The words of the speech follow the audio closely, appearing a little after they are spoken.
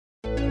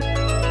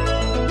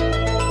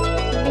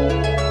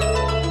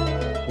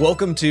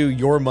Welcome to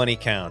Your Money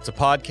Counts, a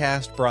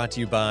podcast brought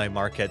to you by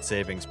Marquette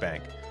Savings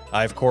Bank.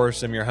 I, of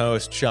course, am your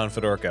host, Sean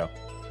Fedorko.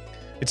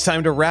 It's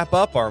time to wrap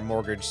up our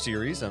mortgage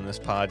series on this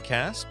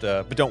podcast,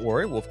 but don't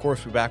worry, we'll of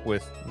course be back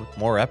with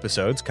more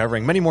episodes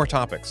covering many more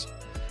topics.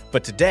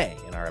 But today,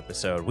 in our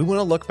episode, we want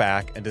to look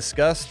back and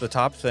discuss the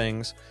top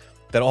things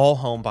that all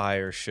home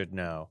buyers should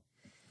know.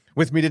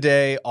 With me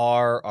today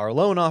are our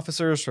loan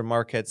officers from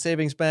Marquette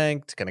Savings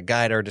Bank to kind of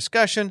guide our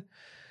discussion.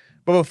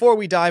 But before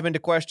we dive into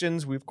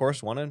questions, we, of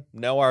course, want to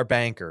know our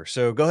banker.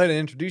 So go ahead and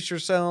introduce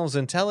yourselves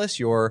and tell us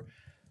your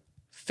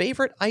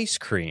favorite ice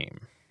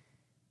cream.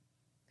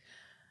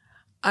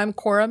 I'm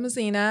Cora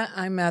Mazzina.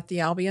 I'm at the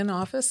Albion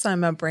office.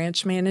 I'm a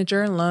branch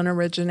manager and loan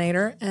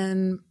originator,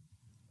 and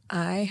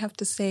I have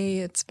to say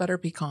it's butter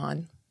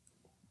pecan.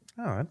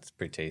 Oh, that's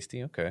pretty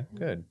tasty. Okay,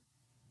 good.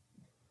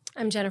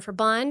 I'm Jennifer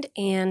Bond,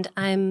 and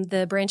I'm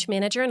the branch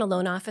manager and a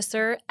loan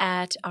officer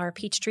at our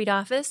Peach Street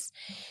office.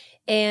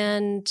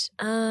 And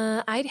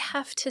I'd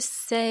have to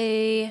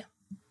say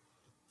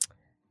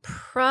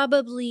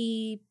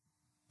probably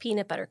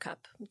peanut butter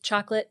cup,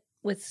 chocolate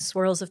with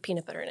swirls of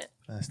peanut butter in it.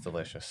 That's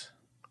delicious.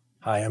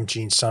 Hi, I'm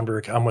Gene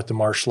Sundberg. I'm with the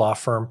Marsh Law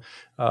Firm.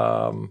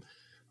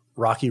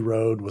 Rocky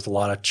Road with a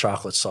lot of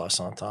chocolate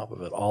sauce on top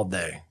of it all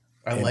day.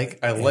 I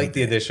like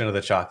the addition of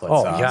the chocolate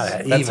sauce.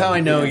 Yeah, that's how I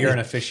know you're an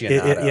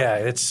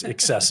aficionado. It's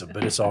excessive,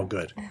 but it's all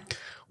good.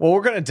 Well,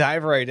 we're going to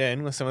dive right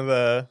in with some of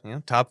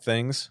the top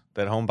things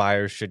that home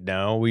buyers should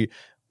know. We're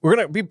going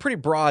to be pretty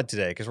broad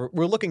today because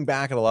we're looking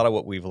back at a lot of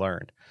what we've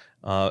learned.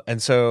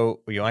 And so,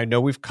 I know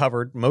we've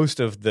covered most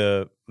of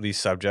these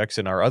subjects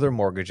in our other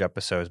mortgage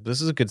episodes, but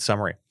this is a good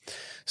summary.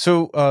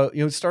 So,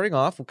 starting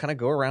off, we'll kind of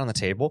go around the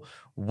table.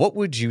 What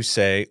would you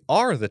say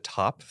are the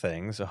top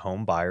things a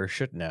home buyer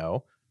should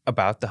know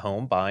about the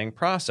home buying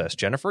process?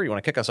 Jennifer, you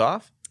want to kick us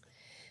off?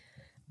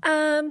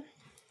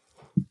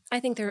 I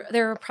think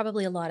there are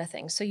probably a lot of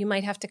things. So you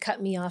might have to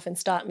cut me off and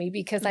stop me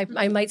because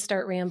I might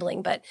start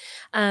rambling. But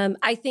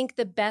I think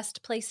the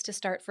best place to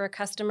start for a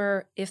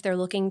customer if they're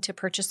looking to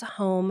purchase a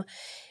home,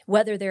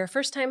 whether they're a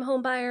first-time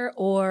home buyer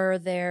or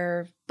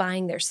they're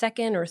buying their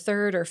second or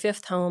third or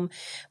fifth home,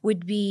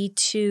 would be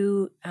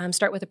to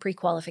start with a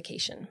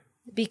pre-qualification.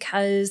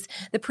 Because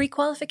the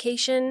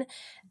pre-qualification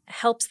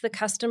helps the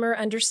customer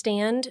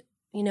understand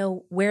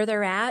where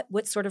they're at,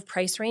 what sort of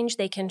price range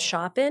they can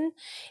shop in.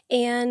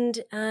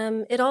 And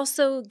it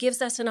also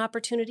gives us an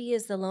opportunity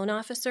as the loan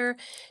officer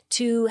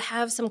to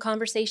have some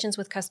conversations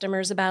with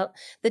customers about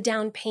the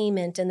down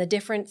payment and the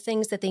different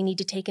things that they need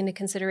to take into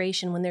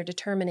consideration when they're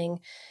determining,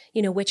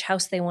 which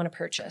house they want to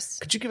purchase.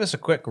 Could you give us a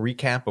quick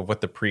recap of what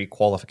the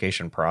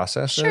pre-qualification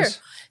process is?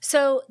 Sure.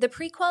 So the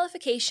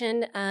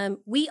pre-qualification,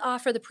 we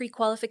offer the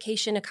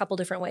pre-qualification a couple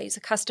different ways.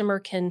 A customer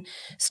can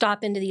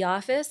stop into the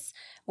office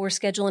or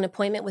schedule an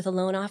appointment with a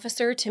loan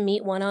officer to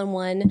meet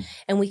one-on-one,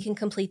 and we can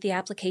complete the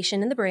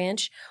application in the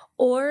branch,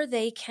 or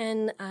they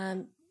can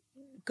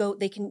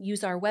they can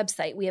use our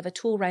website. We have a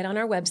tool right on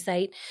our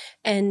website,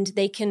 and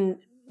they can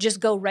just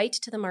go right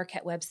to the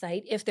Marquette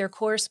website. If they're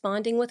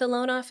corresponding with a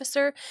loan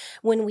officer,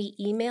 when we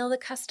email the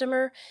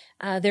customer,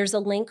 there's a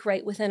link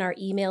right within our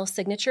email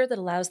signature that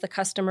allows the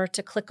customer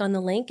to click on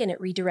the link, and it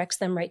redirects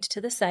them right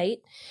to the site,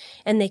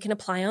 and they can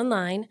apply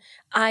online.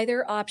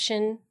 Either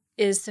option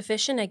is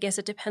sufficient. I guess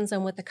it depends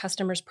on what the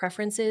customer's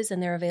preference is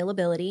and their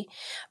availability.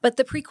 But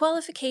the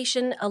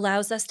pre-qualification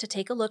allows us to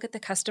take a look at the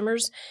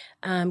customer's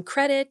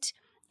credit,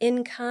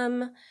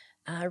 income,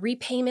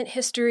 repayment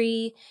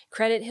history,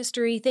 credit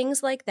history,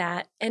 things like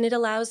that. And it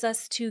allows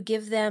us to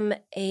give them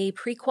a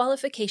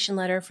pre-qualification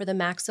letter for the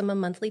maximum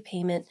monthly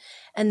payment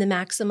and the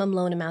maximum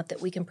loan amount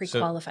that we can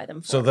pre-qualify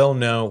them for. So they'll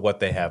know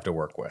what they have to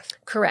work with.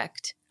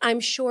 Correct.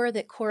 I'm sure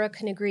that Cora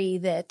can agree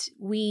that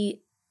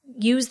we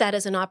use that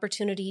as an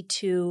opportunity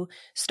to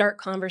start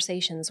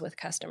conversations with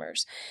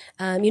customers.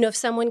 If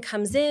someone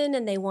comes in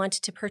and they want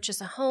to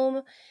purchase a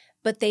home,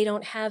 but they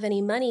don't have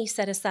any money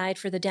set aside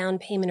for the down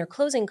payment or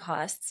closing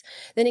costs,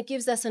 then it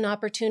gives us an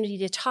opportunity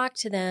to talk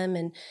to them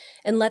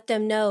and let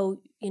them know,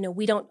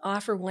 we don't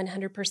offer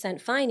 100%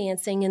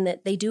 financing and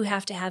that they do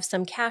have to have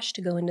some cash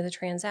to go into the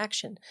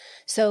transaction.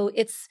 So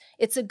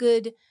it's a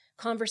good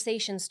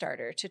conversation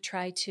starter to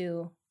try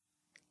to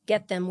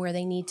get them where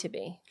they need to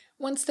be.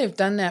 Once they've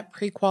done that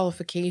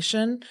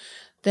pre-qualification,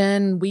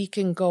 then we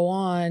can go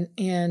on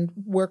and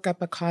work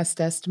up a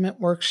cost estimate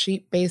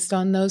worksheet based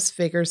on those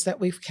figures that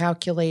we've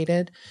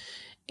calculated.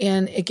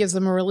 And it gives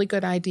them a really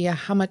good idea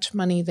how much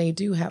money they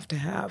do have to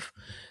have.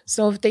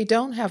 So if they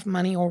don't have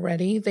money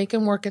already, they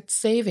can work at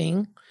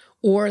saving,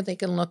 or they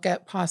can look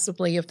at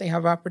possibly if they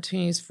have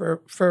opportunities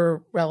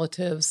for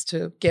relatives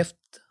to gift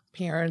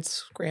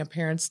parents,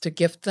 grandparents, to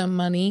gift them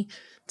money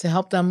to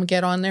help them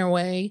get on their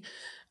way.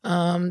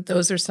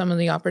 Those are some of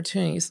the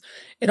opportunities.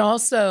 It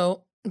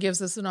also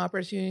gives us an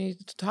opportunity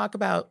to talk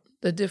about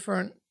the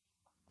different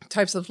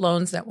types of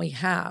loans that we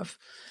have.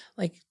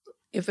 Like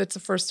if it's a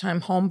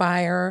first-time home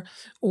buyer,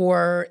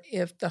 or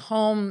if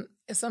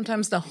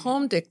sometimes the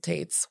home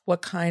dictates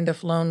what kind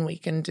of loan we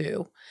can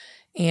do.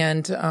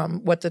 and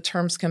what the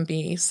terms can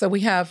be. So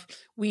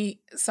we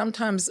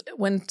sometimes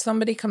when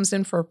somebody comes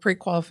in for a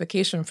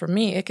pre-qualification, for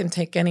me, it can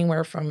take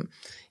anywhere from,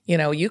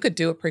 you could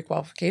do a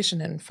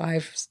pre-qualification in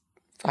 5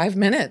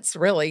 minutes,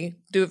 really,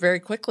 do it very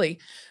quickly.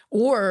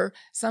 Or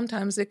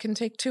sometimes it can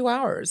take 2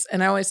 hours.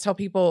 And I always tell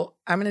people,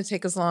 I'm going to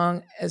take as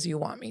long as you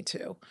want me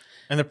to.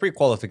 And the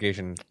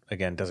pre-qualification,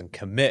 again, doesn't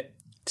commit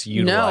to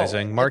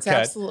utilizing Marquette.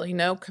 It's absolutely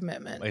no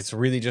commitment. It's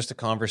really just a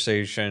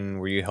conversation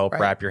where you help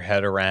wrap your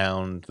head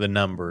around the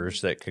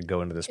numbers that could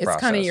go into this process.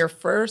 It's kind of your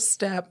first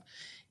step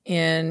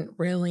in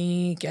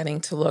really getting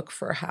to look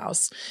for a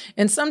house.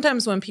 And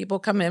sometimes when people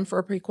come in for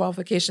a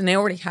pre-qualification, they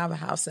already have a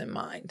house in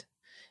mind.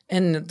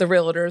 And the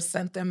realtors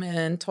sent them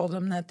in, told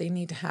them that they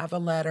need to have a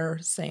letter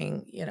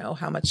saying,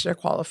 how much they're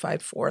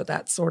qualified for,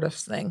 that sort of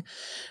thing.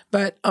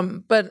 But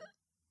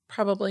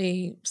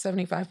probably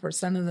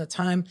 75% of the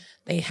time,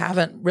 they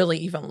haven't really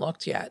even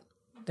looked yet.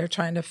 They're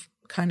trying to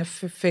kind of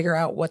figure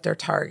out what their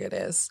target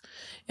is.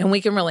 And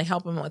we can really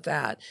help them with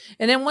that.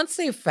 And then once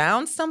they've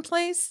found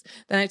someplace,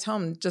 then I tell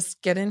them,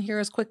 just get in here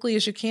as quickly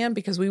as you can,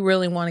 because we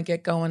really want to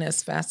get going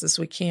as fast as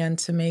we can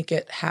to make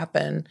it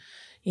happen,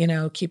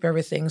 keep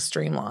everything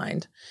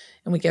streamlined.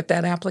 And we get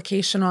that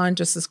application on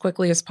just as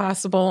quickly as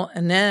possible.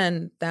 And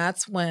then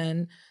that's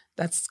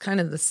kind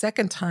of the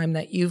second time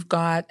that you've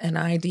got an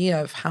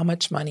idea of how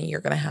much money you're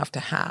going to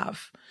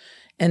have.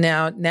 And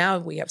now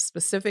we have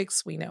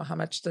specifics. We know how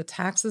much the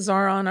taxes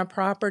are on a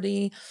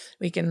property.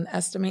 We can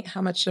estimate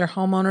how much their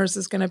homeowners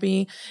is going to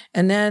be.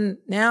 And then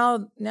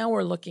now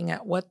we're looking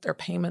at what their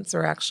payments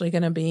are actually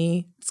going to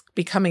be. It's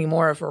becoming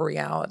more of a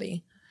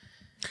reality.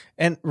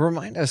 And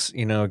remind us,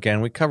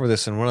 again, we cover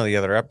this in one of the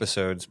other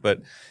episodes,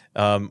 but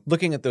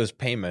looking at those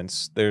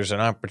payments, there's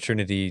an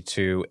opportunity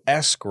to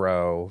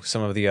escrow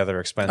some of the other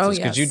expenses. Oh,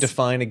 yes. Could you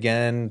define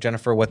again,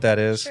 Jennifer, what that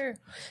is? Sure.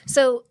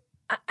 So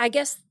I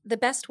guess the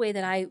best way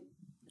that I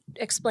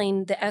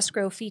explain the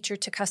escrow feature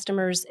to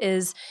customers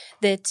is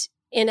that,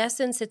 in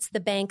essence, it's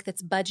the bank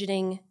that's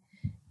budgeting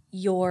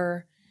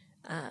your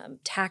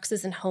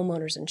taxes and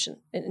homeowners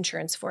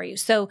insurance for you.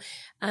 So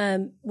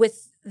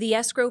with the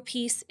escrow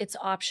piece, it's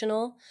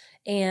optional,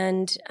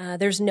 and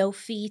there's no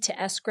fee to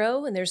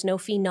escrow, and there's no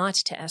fee not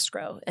to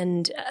escrow.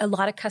 And a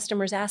lot of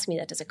customers ask me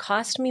that, does it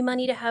cost me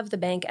money to have the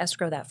bank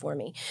escrow that for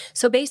me?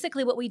 So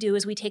basically what we do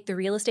is we take the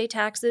real estate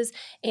taxes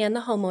and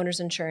the homeowner's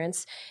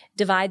insurance,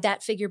 divide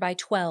that figure by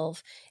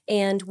 12,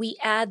 and we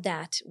add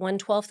that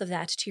 1/12 of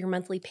that to your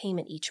monthly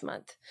payment each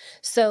month.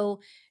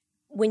 So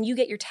when you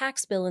get your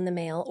tax bill in the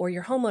mail or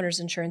your homeowner's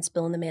insurance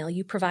bill in the mail,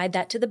 you provide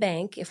that to the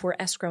bank if we're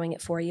escrowing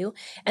it for you,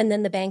 and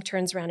then the bank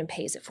turns around and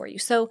pays it for you.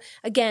 So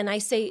again, I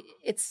say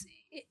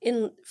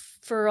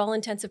for all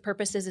intensive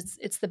purposes,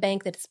 it's the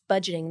bank that's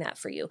budgeting that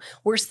for you.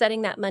 We're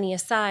setting that money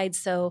aside,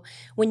 so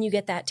when you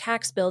get that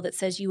tax bill that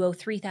says you owe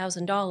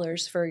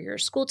 $3,000 for your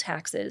school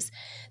taxes,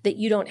 that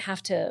you don't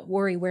have to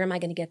worry, where am I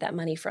going to get that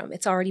money from?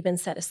 It's already been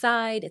set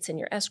aside. It's in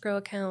your escrow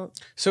account.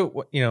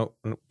 So,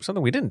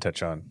 something we didn't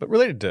touch on, but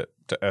related to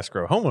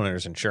escrow,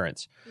 homeowners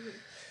insurance.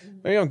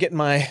 Maybe I'm getting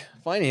my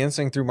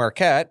financing through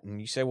Marquette,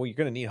 and you say, well, you're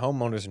going to need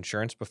homeowners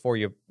insurance before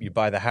you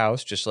buy the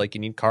house, just like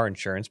you need car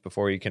insurance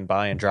before you can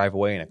buy and drive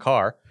away in a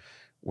car.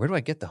 Where do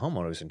I get the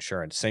homeowners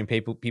insurance? Same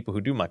people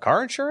who do my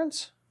car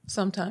insurance?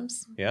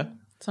 Sometimes. Yeah?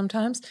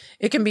 Sometimes.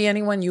 It can be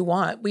anyone you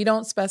want. We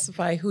don't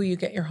specify who you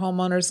get your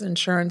homeowner's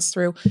insurance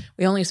through.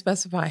 We only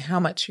specify how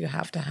much you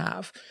have to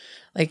have.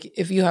 Like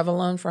if you have a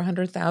loan for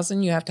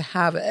 $100,000, you have to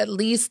have at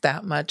least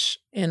that much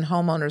in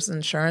homeowner's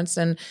insurance.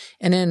 And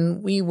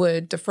then we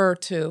would defer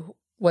to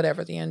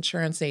whatever the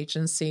insurance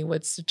agency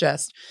would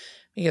suggest.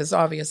 Because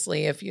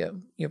obviously, if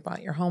you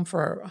bought your home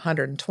for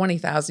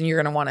 $120,000, you're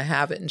going to want to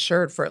have it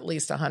insured for at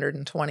least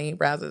 $120,000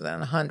 rather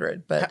than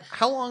 $100,000. But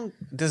how long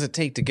does it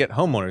take to get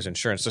homeowners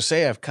insurance? So,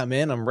 say I've come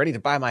in, I'm ready to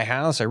buy my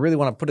house, I really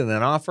want to put in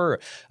an offer,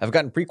 I've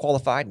gotten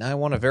pre-qualified, now I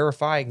want to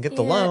verify I can get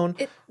the loan.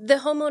 The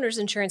homeowners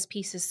insurance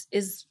piece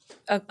is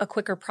a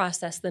quicker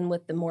process than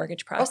what the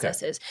mortgage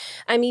process is.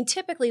 I mean,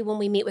 typically when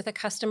we meet with a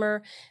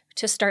customer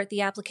to start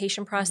the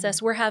application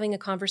process, we're having a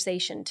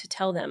conversation to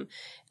tell them,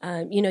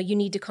 you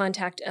need to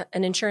contact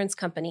an insurance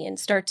company and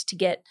start to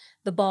get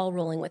the ball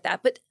rolling with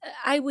that. But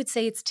I would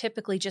say it's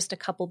typically just a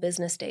couple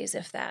business days,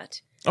 if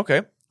that.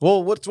 Okay.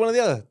 Well, what's one of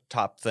the other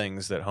top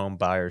things that home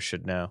buyers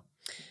should know?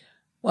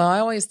 Well, I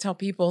always tell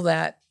people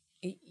that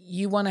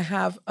you want to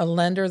have a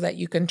lender that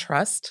you can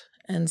trust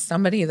and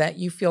somebody that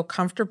you feel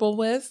comfortable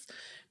with,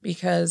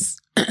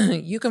 because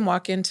you can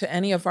walk into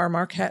any of our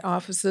Marquette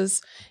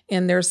offices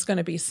and there's going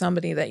to be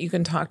somebody that you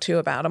can talk to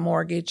about a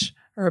mortgage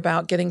or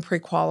about getting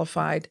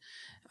pre-qualified.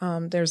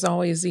 There's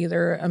always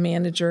either a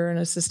manager, an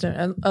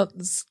assistant,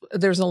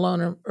 there's a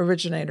loan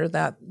originator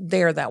that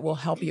will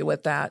help you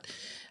with that.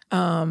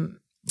 And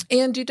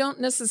you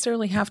don't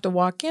necessarily have to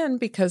walk in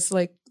because,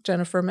 like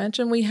Jennifer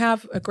mentioned, we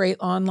have a great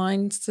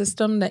online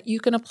system that you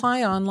can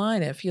apply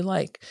online if you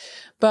like.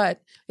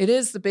 But it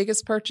is the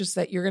biggest purchase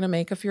that you're going to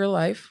make of your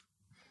life.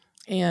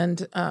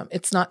 And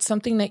it's not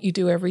something that you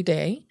do every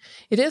day.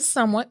 It is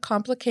somewhat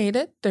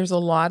complicated. There's a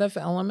lot of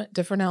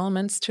different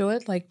elements to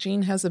it. Like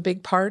Gene has a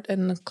big part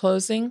in the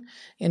closing,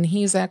 and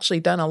he's actually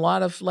done a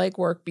lot of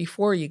legwork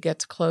before you get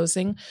to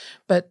closing.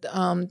 But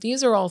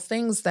these are all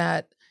things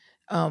that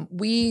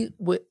we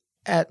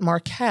at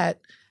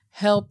Marquette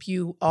help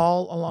you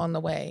all along the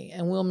way,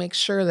 and we'll make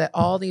sure that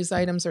all these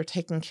items are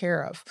taken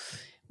care of.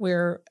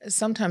 Where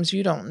sometimes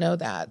you don't know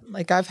that.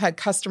 Like I've had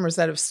customers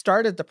that have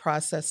started the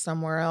process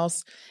somewhere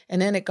else,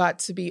 and then it got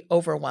to be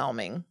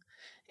overwhelming.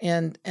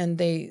 And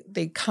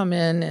they come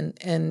in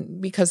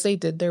and because they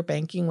did their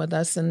banking with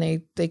us, and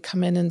they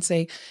come in and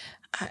say,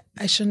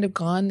 I shouldn't have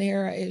gone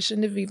there. I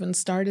shouldn't have even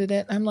started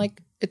it. I'm like,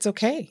 it's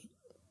okay.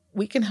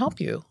 We can help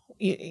you.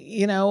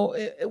 You know,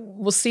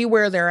 we'll see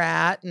where they're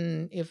at,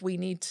 and if we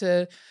need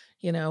to,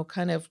 you know,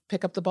 kind of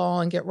pick up the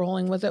ball and get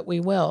rolling with it, we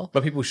will.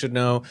 But people should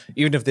know,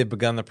 even if they've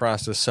begun the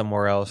process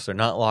somewhere else, they're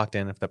not locked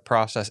in. If the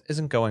process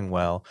isn't going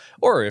well,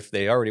 or if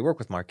they already work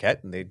with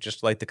Marquette and they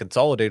just like to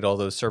consolidate all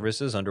those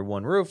services under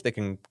one roof, they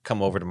can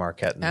come over to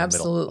Marquette in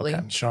Absolutely. the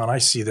middle. Okay. Sean, I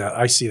see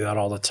that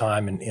all the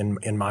time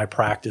in my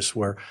practice,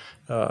 where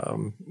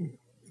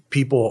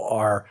people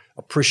are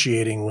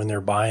appreciating when they're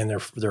buying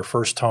their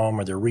first home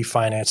or they're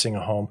refinancing a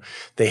home.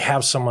 They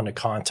have someone to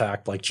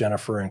contact like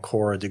Jennifer and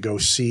Cora to go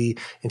see,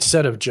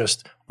 instead of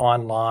just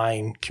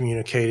online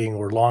communicating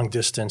or long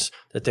distance,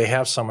 that they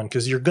have someone,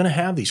 because you're going to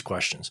have these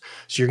questions.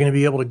 So you're going to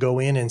be able to go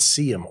in and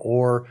see them,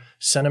 or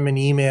send them an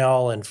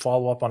email and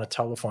follow up on a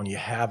telephone. You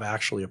have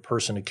actually a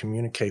person to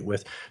communicate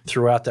with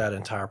throughout that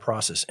entire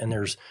process. And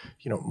there's,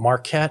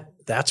 Marquette,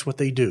 that's what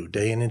they do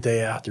day in and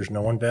day out. There's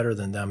no one better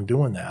than them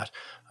doing that.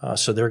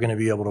 So they're going to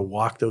be able to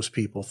walk those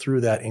people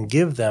through that and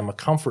give them a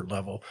comfort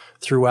level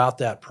throughout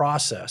that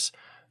process,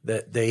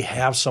 that they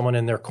have someone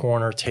in their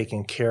corner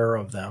taking care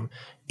of them.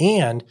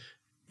 And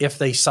if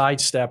they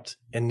sidestepped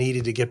and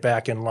needed to get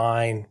back in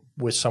line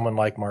with someone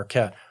like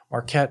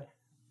Marquette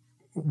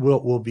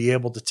will be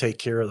able to take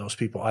care of those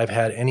people. I've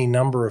had any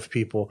number of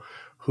people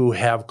who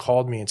have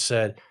called me and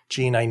said,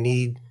 Gene, I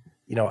need,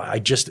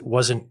 it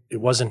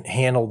wasn't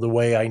handled the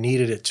way I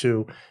needed it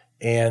to.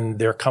 And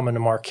they're coming to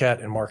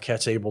Marquette, and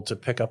Marquette's able to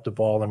pick up the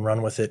ball and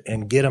run with it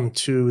and get them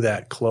to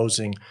that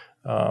closing,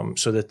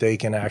 so that they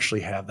can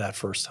actually have that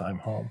first time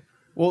home.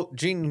 Well,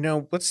 Gene,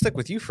 let's stick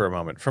with you for a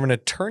moment. From an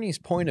attorney's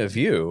point of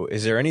view,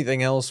 is there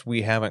anything else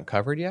we haven't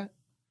covered yet?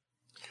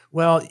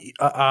 Well,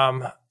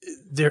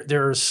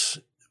 there's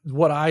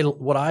what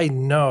I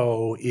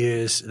know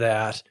is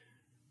that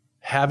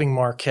having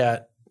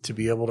Marquette to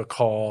be able to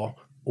call,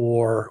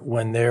 or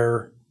when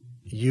they're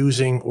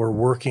using or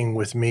working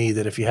with me,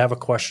 that if you have a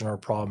question or a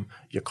problem,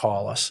 you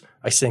call us.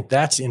 I think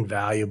that's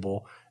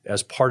invaluable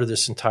as part of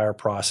this entire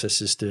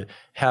process, is to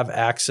have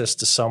access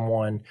to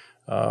someone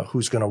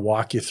who's going to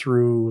walk you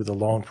through the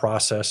loan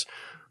process,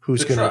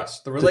 who's going to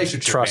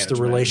trust the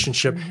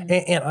relationship.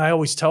 And I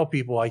always tell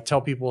people, at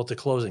the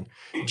closing,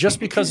 just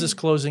because this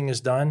closing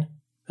is done,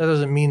 that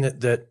doesn't mean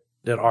that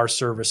our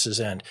services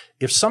end.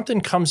 If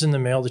something comes in the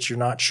mail that you're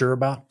not sure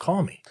about,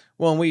 call me.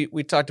 Well, and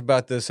we talked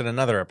about this in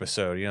another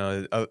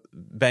episode.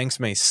 Banks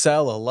may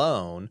sell a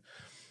loan,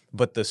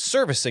 but the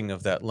servicing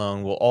of that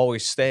loan will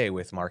always stay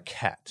with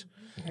Marquette.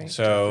 Right.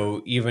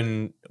 So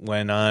even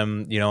when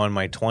I'm, in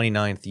my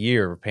 29th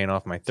year of paying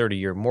off my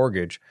 30-year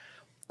mortgage,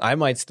 I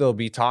might still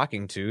be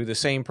talking to the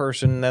same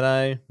person that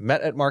I met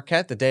at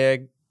Marquette the day I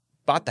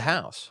bought the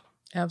house.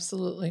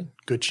 Absolutely.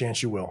 Good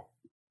chance you will.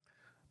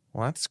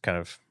 Well, that's kind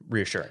of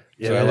reassuring.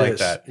 Yeah, so I like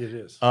that. It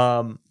is.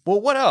 Well,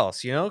 what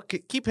else?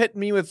 Keep hitting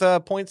me with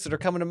points that are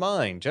coming to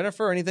mind.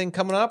 Jennifer, anything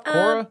coming up?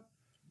 Cora?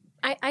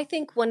 I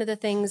think one of the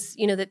things,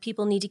 that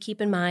people need to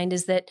keep in mind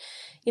is that,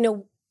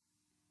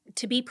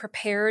 to be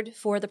prepared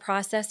for the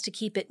process, to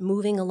keep it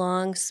moving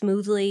along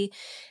smoothly.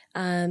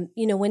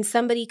 When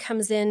somebody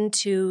comes in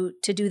to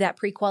do that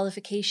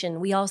pre-qualification,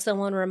 we also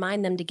want to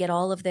remind them to get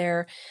all of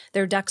their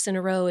ducks in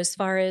a row as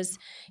far as,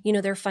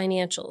 their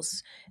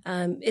financials.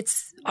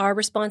 It's our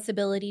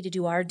responsibility to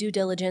do our due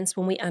diligence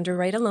when we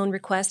underwrite a loan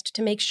request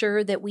to make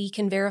sure that we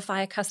can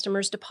verify a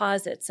customer's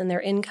deposits and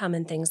their income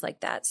and things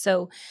like that.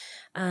 So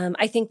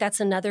I think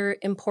that's another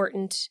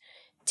important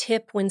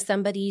tip when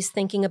somebody's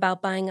thinking about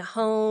buying a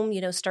home.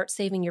 Start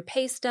saving your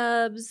pay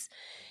stubs,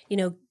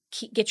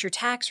 get your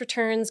tax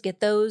returns, get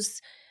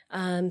those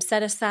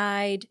set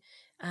aside,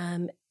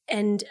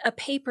 and a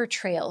paper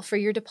trail for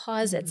your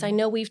deposits. Mm-hmm. I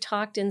know we've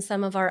talked in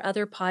some of our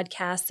other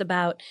podcasts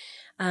about,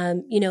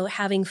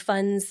 having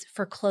funds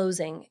for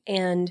closing.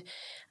 And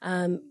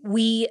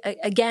we,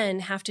 again,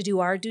 have to do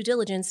our due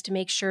diligence to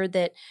make sure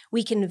that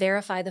we can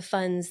verify the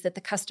funds that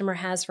the customer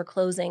has for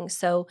closing.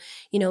 So,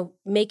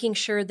 making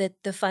sure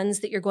that the funds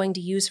that you're going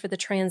to use for the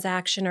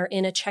transaction are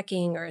in a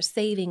checking or a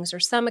savings or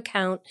some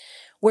account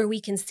where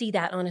we can see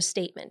that on a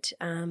statement.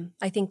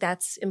 I think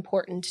that's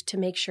important to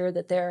make sure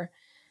that they're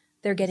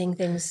getting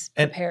things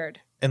prepared.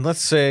 And let's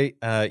say,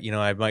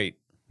 I might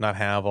not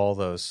have all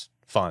those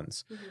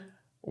funds. Mm-hmm.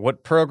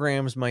 What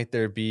programs might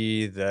there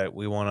be that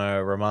we want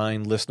to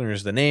remind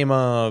listeners the name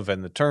of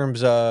and the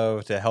terms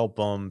of to help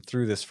them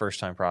through this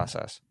first-time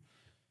process?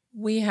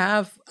 We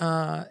have,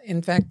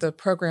 in fact, the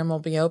program will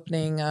be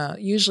opening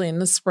usually in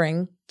the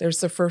spring.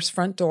 There's the First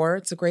Front Door.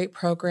 It's a great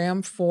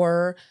program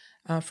for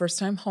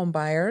first-time home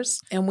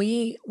buyers. And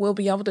we will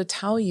be able to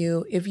tell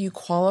you if you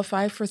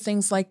qualify for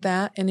things like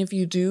that. And if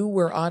you do,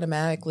 we're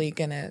automatically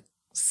going to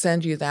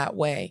send you that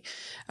way.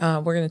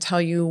 We're going to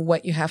tell you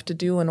what you have to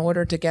do in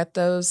order to get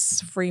those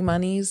free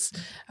monies.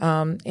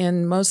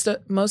 And most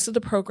of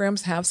the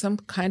programs have some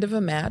kind of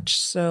a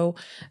match. So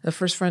the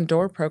First Front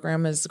Door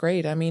program is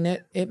great. I mean,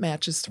 it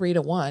matches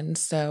 3-to-1.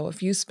 So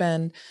if you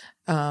spend,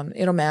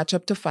 it'll match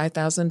up to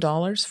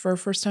 $5,000 for a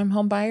first-time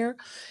home buyer.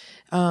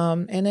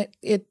 And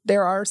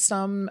there are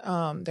some,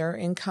 there are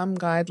income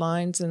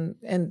guidelines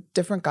and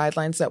different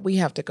guidelines that we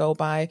have to go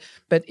by.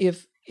 But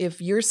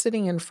if you're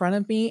sitting in front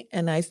of me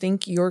and I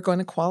think you're going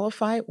to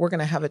qualify, we're going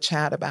to have a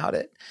chat about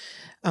it.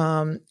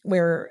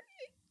 Where,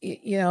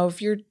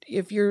 if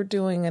you're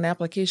doing an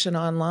application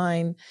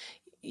online,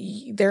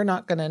 they're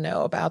not going to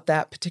know about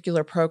that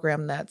particular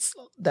program that's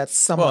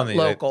somewhat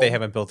local. They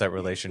haven't built that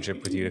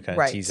relationship with you to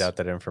kind of tease out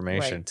that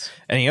information. Right.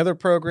 Any other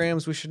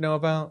programs we should know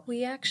about?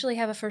 We actually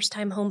have a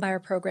first-time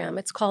homebuyer program.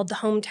 It's called the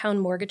Hometown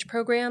Mortgage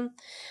Program.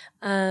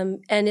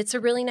 And it's a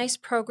really nice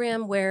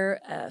program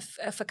where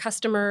if a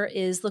customer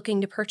is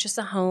looking to purchase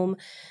a home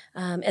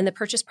and the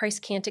purchase price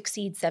can't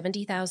exceed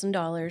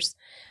 $70,000,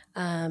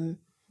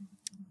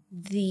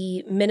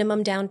 the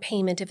minimum down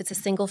payment, if it's a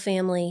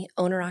single-family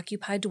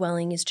owner-occupied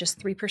dwelling, is just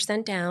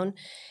 3% down.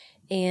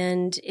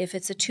 And if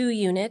it's a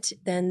 2-unit,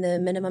 then the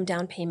minimum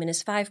down payment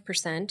is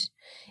 5%.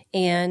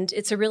 And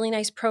it's a really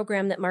nice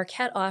program that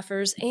Marquette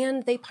offers,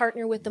 and they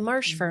partner with the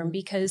Marsh firm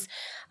because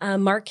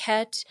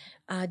Marquette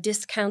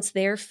discounts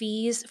their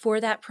fees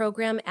for that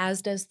program,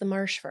 as does the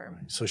Marsh firm.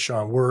 So,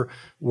 Sean,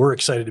 we're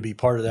excited to be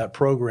part of that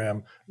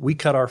program. We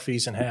cut our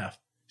fees in half.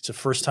 It's a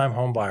first-time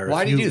home buyer.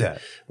 Why do you do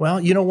that? Well,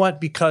 you know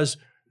what? Because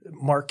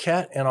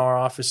Marquette and our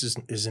office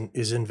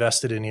is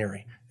invested in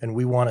Erie, and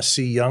we want to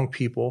see young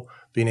people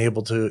being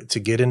able to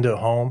get into a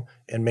home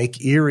and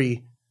make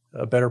Erie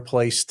a better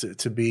place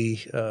to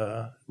be,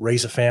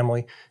 raise a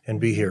family and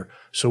be here.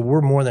 So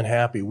we're more than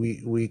happy.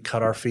 We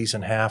cut our fees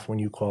in half when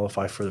you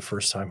qualify for the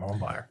first-time home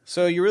buyer.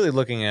 So you're really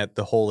looking at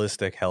the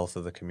holistic health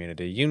of the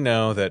community. You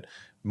know that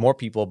more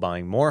people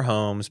buying more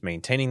homes,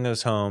 maintaining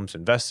those homes,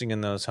 investing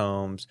in those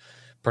homes,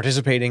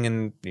 participating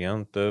in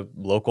the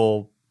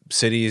local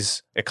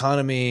city's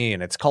economy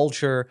and its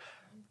culture,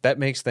 that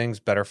makes things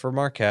better for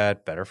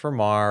Marquette, better for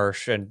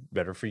Marsh, and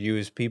better for you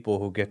as people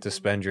who get to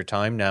spend your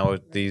time now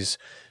with these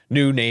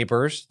new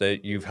neighbors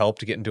that you've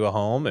helped to get into a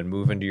home and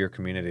move into your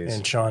communities.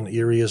 And Sean,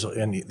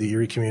 and the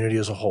Erie community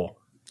as a whole.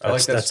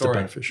 That's the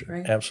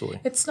beneficiary. Right.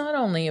 Absolutely. It's not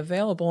only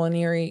available in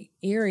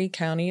Erie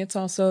County, it's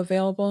also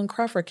available in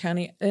Crawford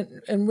County.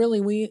 And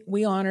really,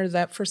 we honor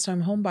that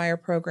first-time home buyer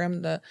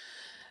program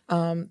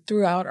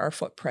throughout our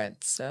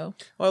footprint. So,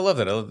 well, I love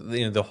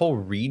that. The whole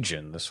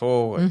region, this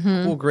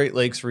whole Great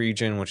Lakes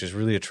region, which is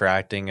really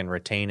attracting and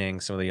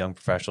retaining some of the young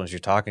professionals you're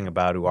talking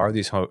about, who are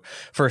these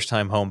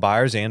first-time home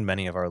buyers, and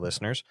many of our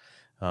listeners.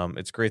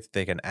 It's great that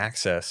they can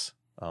access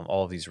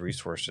all of these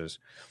resources.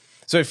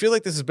 So I feel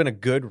like this has been a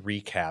good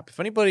recap. If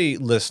anybody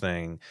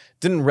listening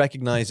didn't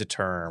recognize a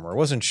term or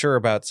wasn't sure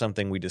about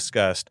something we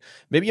discussed,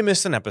 maybe you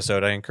missed an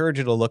episode, I encourage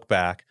you to look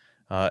back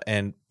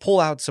and pull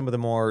out some of the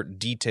more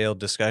detailed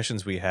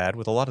discussions we had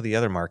with a lot of the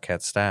other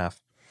Marquette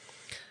staff.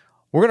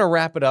 We're going to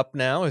wrap it up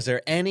now. Is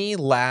there any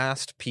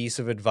last piece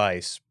of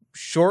advice,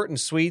 short and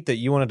sweet, that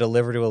you want to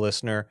deliver to a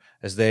listener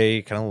as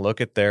they kind of look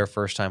at their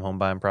first-time home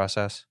buying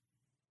process?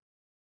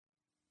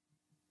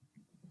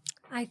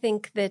 I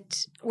think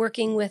that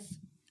working with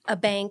a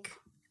bank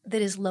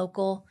that is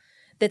local,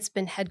 that's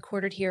been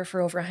headquartered here for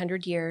over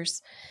 100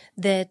 years,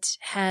 that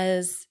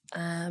has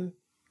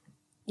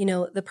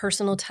the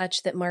personal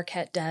touch that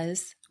Marquette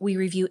does. We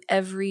review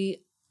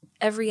every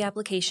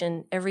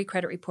application, every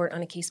credit report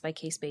on a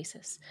case-by-case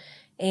basis.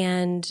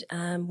 And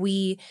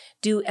we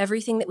do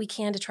everything that we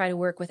can to try to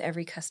work with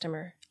every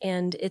customer.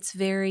 And it's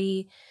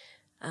it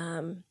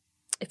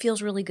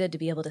feels really good to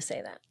be able to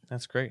say that.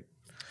 That's great.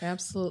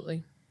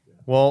 Absolutely.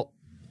 Well,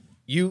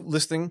 you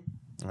listening,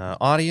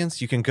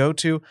 audience, you can go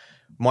to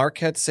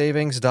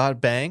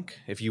marquettesavings.bank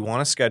if you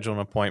want to schedule an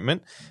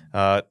appointment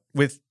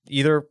with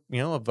either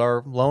of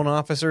our loan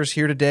officers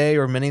here today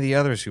or many of the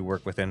others who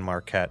work within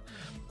Marquette.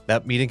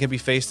 That meeting can be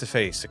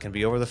face-to-face. It can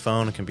be over the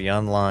phone. It can be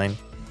online.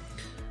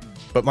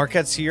 But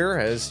Marquette's here,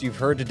 as you've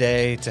heard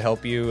today, to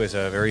help you as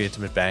a very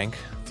intimate bank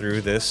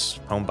through this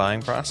home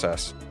buying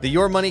process. The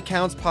Your Money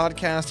Counts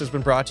podcast has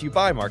been brought to you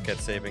by Marquette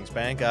Savings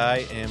Bank. I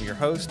am your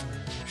host,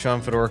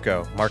 Sean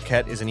Fedorko.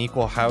 Marquette is an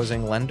equal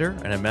housing lender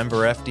and a member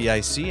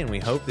FDIC, and we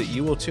hope that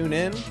you will tune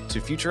in to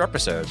future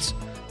episodes.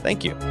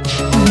 Thank you.